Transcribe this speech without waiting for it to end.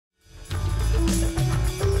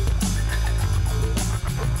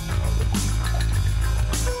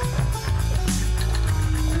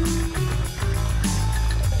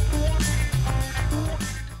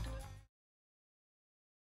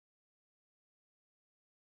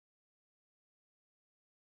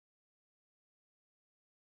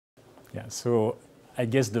Yeah, so I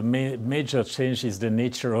guess the major change is the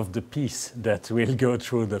nature of the piece that will go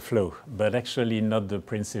through the flow, but actually not the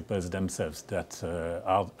principles themselves that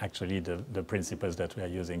are actually the principles that we are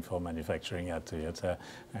using for manufacturing at Toyota,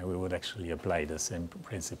 and we would actually apply the same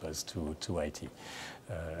principles to IT.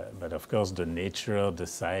 But of course, the nature, the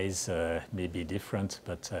size may be different,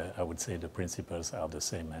 but I would say the principles are the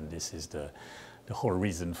same, and this is the whole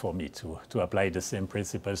reason for me to apply the same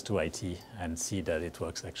principles to IT and see that it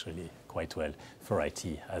works actually quite well for IT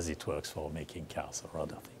as it works for making cars or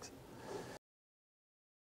other things.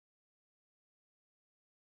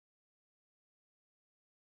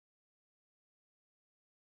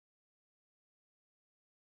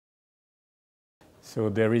 So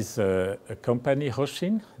there is a company,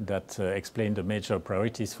 Hoshin, that explains the major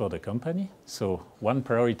priorities for the company. So one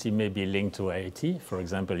priority may be linked to IT. For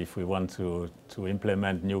example, if we want to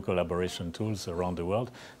implement new collaboration tools around the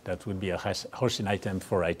world, that would be a Hoshin item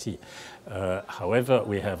for IT. However,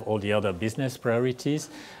 we have all the other business priorities,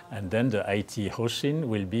 and then the IT Hoshin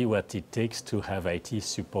will be what it takes to have IT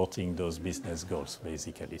supporting those business goals,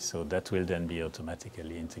 basically. So that will then be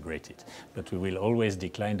automatically integrated. But we will always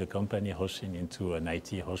decline the company Hoshin into an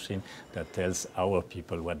IT Hoshin that tells our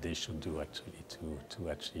people what they should do actually to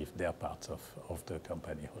achieve their part of the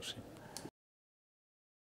company Hoshin.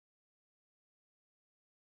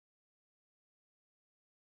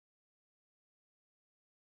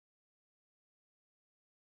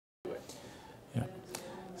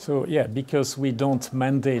 So yeah, because we don't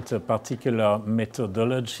mandate a particular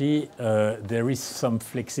methodology, there is some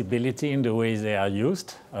flexibility in the way they are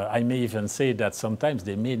used. I may even say that sometimes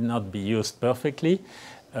they may not be used perfectly,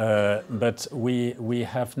 but we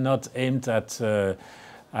have not aimed at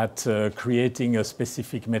creating a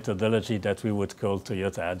specific methodology that we would call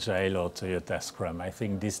Toyota Agile or Toyota Scrum. I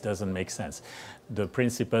think this doesn't make sense. The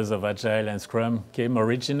principles of Agile and Scrum came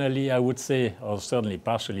originally, I would say, or certainly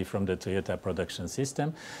partially from the Toyota production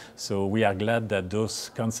system. So we are glad that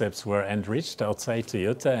those concepts were enriched outside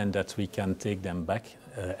Toyota and that we can take them back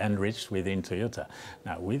enriched within Toyota.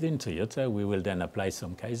 Now, within Toyota, we will then apply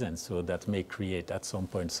some Kaizen, so that may create at some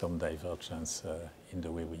point some divergence in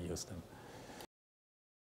the way we use them.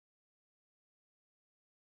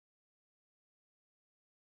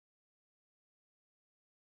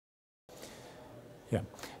 Yeah,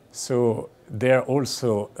 so there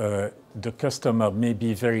also the customer may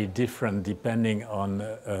be very different depending on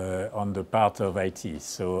the part of IT.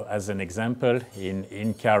 So as an example,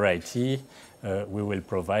 in car IT, we will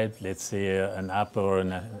provide, let's say, an app or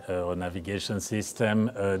a navigation system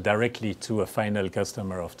directly to a final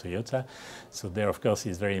customer of Toyota. So there, of course,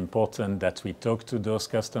 it's very important that we talk to those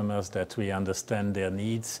customers, that we understand their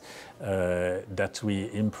needs, that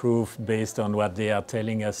we improve based on what they are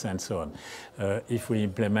telling us, and so on. If we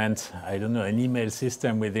implement, I don't know, an email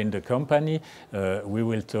system within the company, we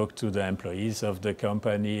will talk to the employees of the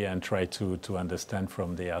company and try to understand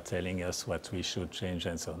from they are telling us what we should change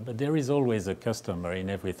and so on. But there is always a customer in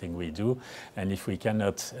everything we do, and if we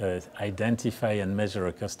cannot identify and measure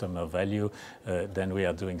a customer value, then we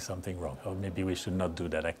are doing something wrong, or maybe we should not do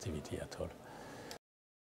that activity at all.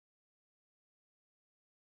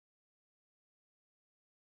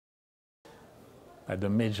 The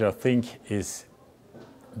major thing is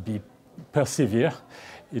persevere.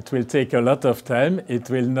 It will take a lot of time. It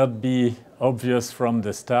will not be obvious from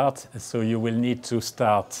the start, so you will need to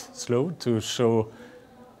start slow to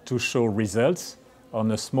show results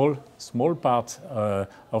on a small part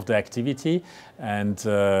of the activity, and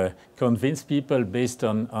convince people based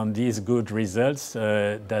on these good results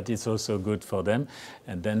that it's also good for them,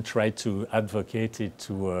 and then try to advocate it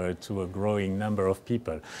to a growing number of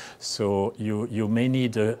people. So you may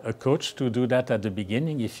need a coach to do that at the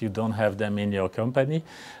beginning if you don't have them in your company,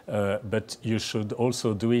 but you should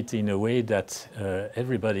also do it in a way that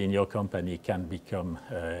everybody in your company can become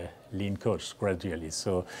lean coach gradually,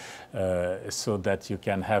 so that you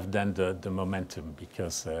can have then the momentum,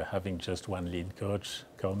 because having just one lead coach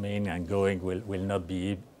coming and going will not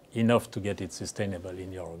be enough to get it sustainable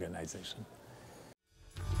in your organization.